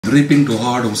Gripping too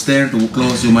hard or staring too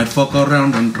close, you might fuck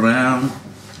around and drown.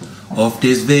 Off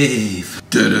this wave.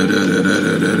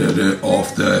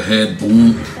 Off the head,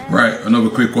 boom. Right, another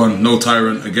quick one. No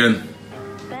Tyrant again.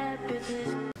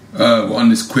 On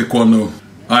this quick one though.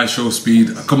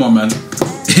 ishowspeed. Come on, man.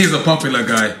 He's a popular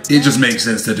guy. It just makes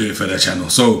sense to do it for the channel.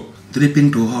 So,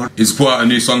 dripping too hard. He's put out a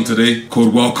new song today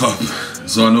called World Cup.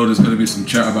 So I know there's gonna be some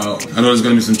chat about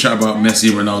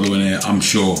Messi and Ronaldo in here, I'm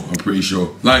pretty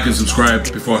sure. Like and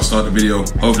subscribe before I start the video.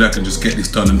 Hopefully I can just get this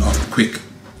done and up quick.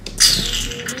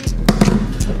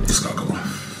 This gotta go.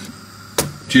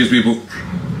 Cheers, people.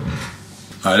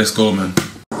 Alright, let's go, man.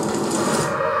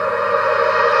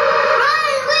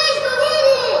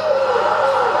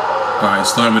 Alright,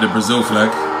 starting with the Brazil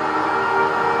flag.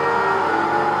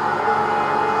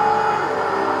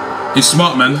 He's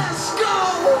smart, man.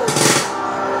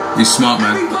 He's smart,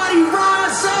 man. Everybody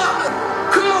rise up.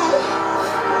 Come on.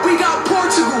 We got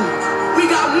Portugal. We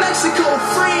got Mexico,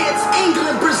 France,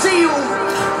 England, Brazil,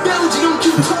 Belgium,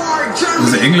 Qatar, Germany.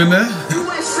 Was it England there?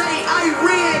 USA,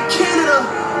 Iran, Canada,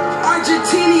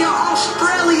 Argentina,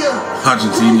 Australia,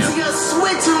 Russia,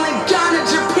 Switzerland, Ghana,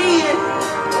 Japan,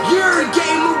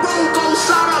 Uruguay, Morocco,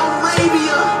 Saudi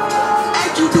Arabia,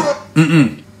 Ecuador.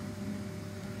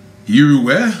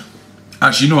 Uruguay?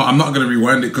 Actually, you know what? I'm not gonna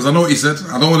rewind it because I know what he said.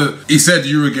 I don't wanna. He said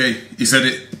Uruguay. He said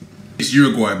it. It's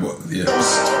Uruguay, but yeah.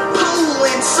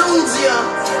 Poland,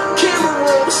 Soju,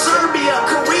 Cameroon, Serbia,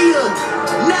 Korea,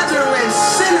 Netherlands,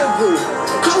 Senegal,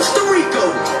 Costa Rica.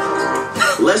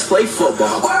 Let's play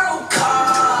football. World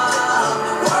Cup,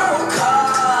 World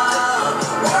Cup,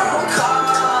 World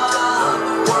Cup,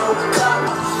 World Cup,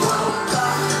 World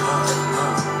Cup.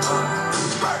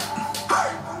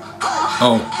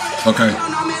 Oh, okay.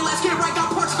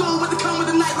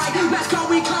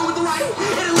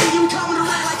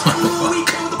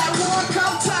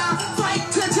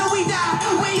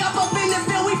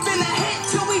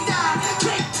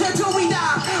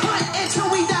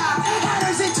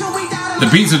 The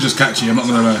beats are just catchy, I'm not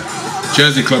gonna lie.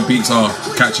 Jersey Club beats are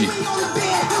catchy.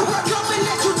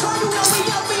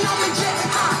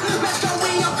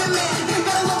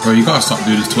 Bro, you gotta stop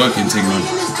doing this twerking thing, man.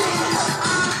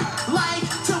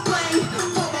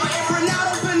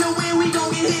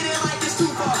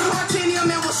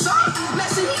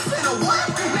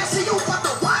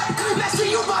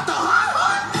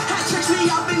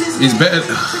 He's better.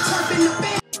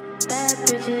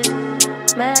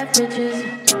 Bad bitches,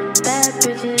 bad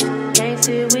bitches, can't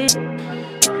see with.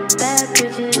 Bad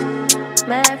bitches,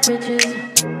 mad bitches.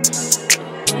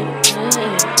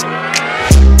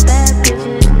 Bad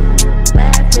bitches,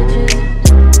 mad bitches,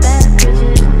 bad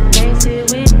bitches, can't see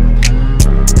with.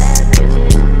 Bad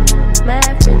bitches,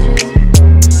 mad bitches.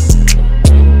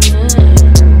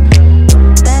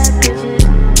 Bad bitches,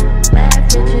 mad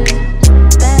bitches,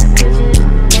 bad bitches,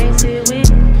 can't see with.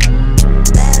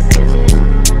 Bad bitches,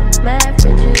 mad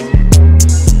bitches.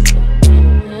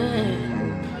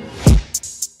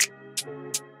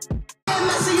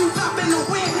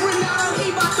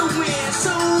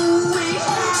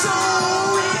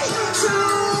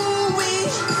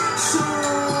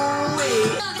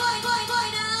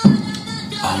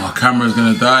 Oh, my camera's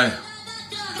gonna die.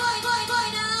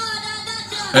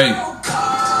 Hey.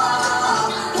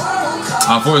 I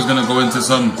thought it was gonna go into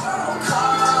some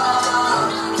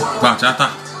bachata.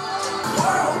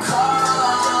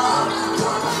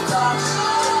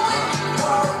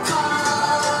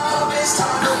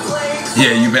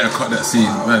 Yeah, you better cut that scene,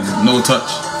 man. No touch.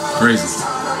 Crazy.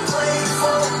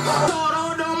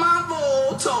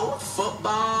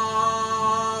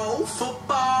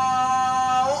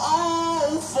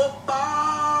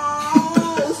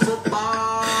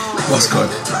 What's good?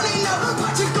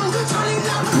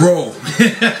 Bro.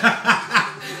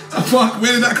 Fuck,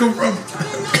 where did that come from?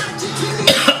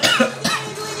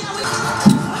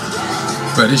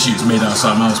 Bro, this shit's made out of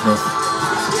something else, bro.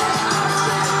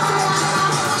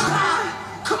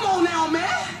 Come on now,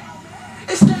 man.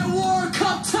 It's that World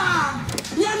Cup time.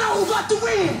 Y'all know who about to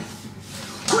win.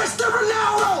 Cristiano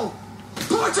Ronaldo.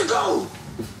 Portugal.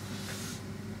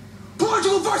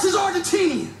 Portugal versus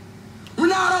Argentina.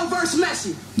 Ronaldo versus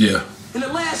Messi. Yeah. In the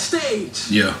last stage.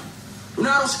 Yeah.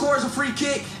 Ronaldo scores a free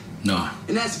kick. No.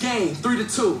 And that's game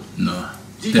 3-2. No.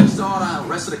 GG's to all the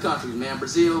rest of the countries, man.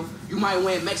 Brazil, you might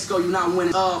win. Mexico, you not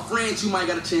winning. France, you might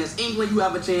got a chance. England, you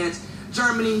have a chance.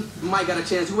 Germany, you might got a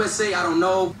chance. USA, I don't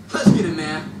know. Let's get it,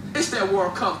 man. It's that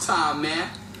World Cup time, man.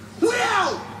 We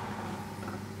out!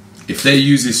 If they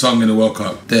use this song in the World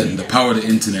Cup, then the power of the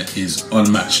internet is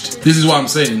unmatched. This is what I'm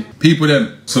saying. People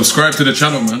then subscribe to the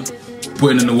channel, man.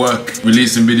 Putting in the work,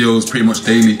 releasing videos pretty much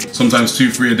daily, sometimes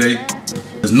 2-3 a day.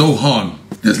 There's no harm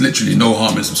There's literally no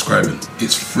harm in subscribing.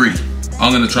 It's free.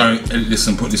 I'm gonna try and edit this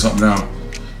and put this up now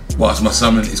whilst my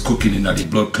salmon is cooking in that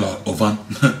blood clot oven.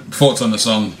 Thoughts on the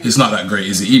song? It's not that great,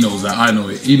 is it? He knows that, I know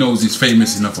it. He knows he's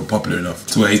famous enough or popular enough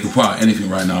to where he could put out anything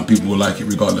right now and people will like it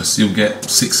regardless. He'll get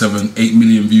 6, 7, 8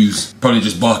 million views. Probably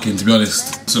just barking, to be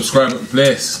honest. Subscribe at the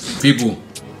place. People.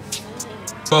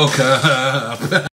 Woke up.